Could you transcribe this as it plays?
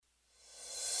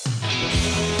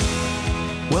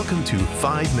Welcome to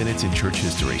 5 Minutes in Church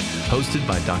History, hosted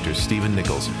by Dr. Stephen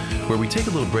Nichols, where we take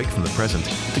a little break from the present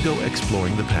to go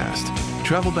exploring the past.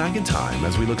 Travel back in time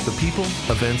as we look at the people,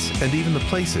 events, and even the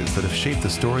places that have shaped the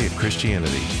story of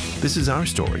Christianity. This is our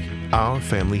story, our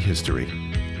family history.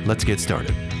 Let's get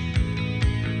started.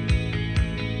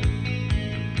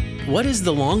 What is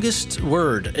the longest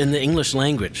word in the English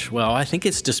language? Well, I think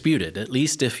it's disputed, at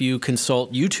least if you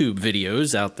consult YouTube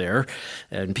videos out there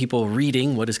and people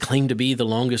reading what is claimed to be the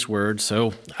longest word,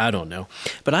 so I don't know.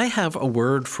 But I have a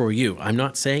word for you. I'm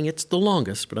not saying it's the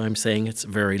longest, but I'm saying it's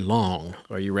very long.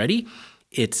 Are you ready?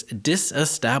 It's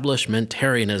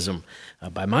disestablishmentarianism.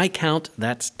 By my count,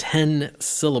 that's 10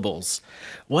 syllables.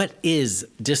 What is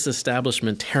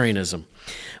disestablishmentarianism?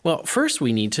 Well, first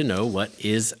we need to know what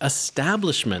is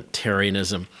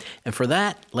establishmentarianism. And for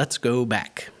that, let's go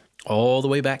back, all the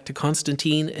way back to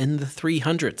Constantine in the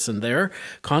 300s. And there,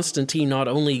 Constantine not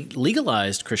only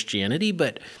legalized Christianity,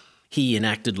 but he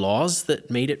enacted laws that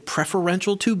made it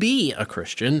preferential to be a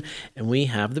Christian, and we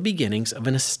have the beginnings of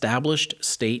an established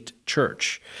state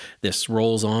church. This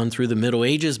rolls on through the Middle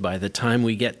Ages. By the time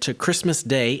we get to Christmas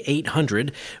Day,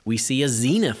 800, we see a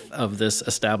zenith of this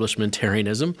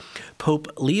establishmentarianism. Pope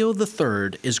Leo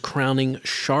III is crowning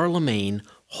Charlemagne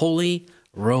Holy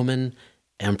Roman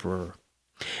Emperor.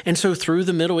 And so through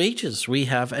the Middle Ages, we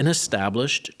have an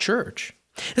established church.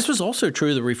 This was also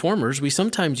true of the Reformers. We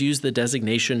sometimes use the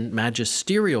designation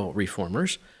magisterial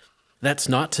reformers. That's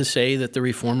not to say that the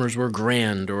Reformers were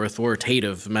grand or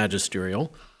authoritative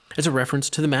magisterial. It's a reference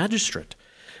to the magistrate.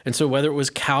 And so whether it was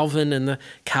Calvin and the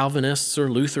Calvinists or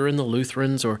Luther and the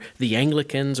Lutherans or the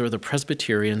Anglicans or the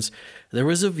Presbyterians, there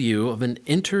was a view of an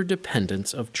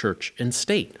interdependence of church and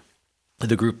state.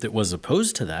 The group that was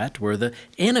opposed to that were the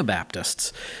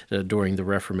Anabaptists during the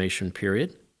Reformation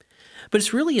period. But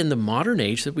it's really in the modern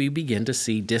age that we begin to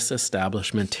see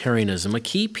disestablishmentarianism. A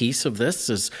key piece of this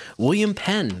is William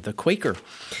Penn, the Quaker.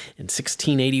 In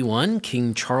 1681,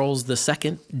 King Charles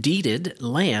II deeded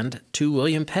land to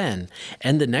William Penn,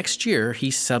 and the next year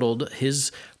he settled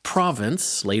his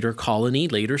province, later colony,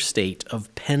 later state,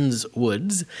 of Penn's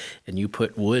Woods. And you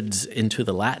put woods into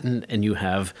the Latin and you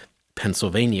have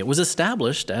Pennsylvania. It was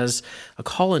established as a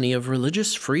colony of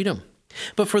religious freedom.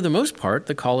 But for the most part,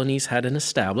 the colonies had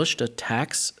established a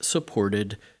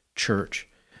tax-supported church.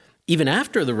 Even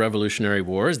after the Revolutionary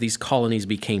War, as these colonies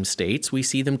became states, we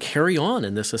see them carry on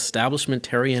in this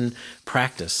establishmentarian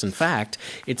practice. In fact,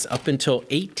 it's up until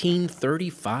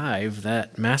 1835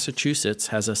 that Massachusetts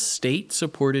has a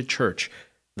state-supported church,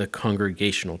 the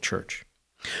Congregational Church.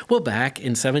 Well, back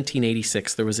in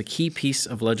 1786, there was a key piece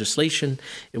of legislation.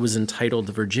 It was entitled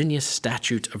the Virginia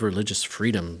Statute of Religious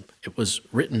Freedom. It was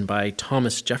written by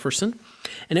Thomas Jefferson,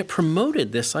 and it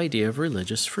promoted this idea of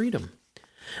religious freedom.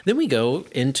 Then we go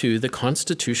into the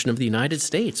Constitution of the United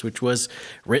States, which was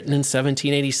written in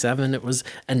 1787. It was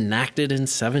enacted in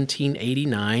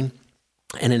 1789,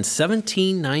 and in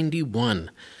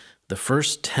 1791, the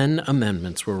first 10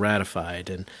 amendments were ratified,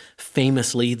 and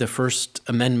famously, the First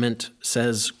Amendment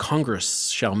says, Congress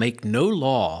shall make no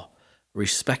law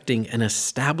respecting an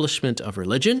establishment of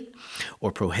religion,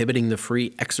 or prohibiting the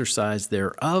free exercise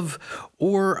thereof,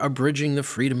 or abridging the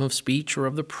freedom of speech, or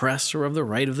of the press, or of the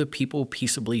right of the people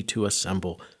peaceably to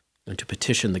assemble, and to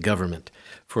petition the government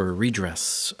for a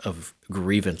redress of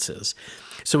grievances.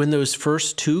 So in those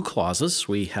first two clauses,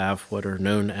 we have what are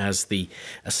known as the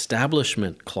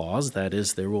Establishment Clause, that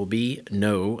is, there will be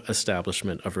no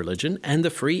establishment of religion, and the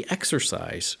Free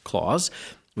Exercise Clause,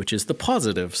 which is the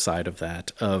positive side of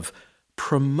that, of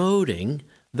promoting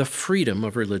the freedom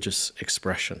of religious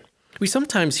expression. We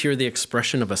sometimes hear the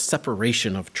expression of a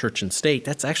separation of church and state.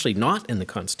 That's actually not in the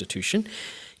Constitution.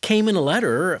 Came in a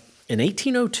letter in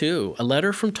 1802, a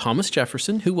letter from Thomas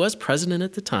Jefferson, who was president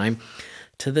at the time,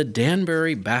 to the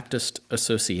Danbury Baptist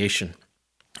Association.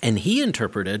 And he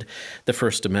interpreted the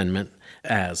First Amendment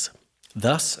as,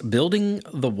 thus building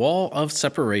the wall of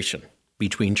separation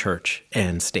between church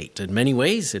and state. In many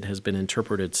ways, it has been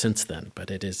interpreted since then,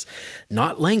 but it is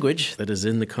not language that is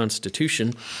in the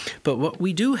Constitution. But what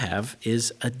we do have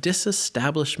is a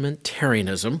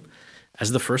disestablishmentarianism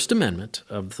as the First Amendment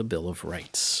of the Bill of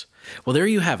Rights. Well, there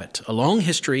you have it, a long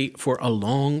history for a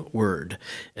long word.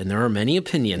 And there are many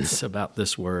opinions about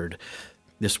this word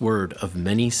of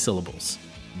many syllables,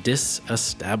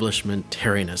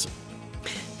 disestablishmentarianism.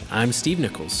 I'm Steve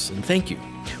Nichols, and thank you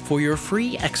for your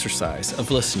free exercise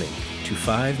of listening to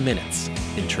 5 Minutes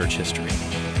in Church History.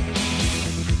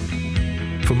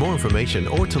 For more information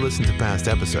or to listen to past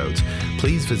episodes,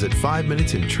 please visit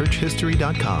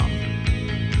 5minutesinchurchhistory.com.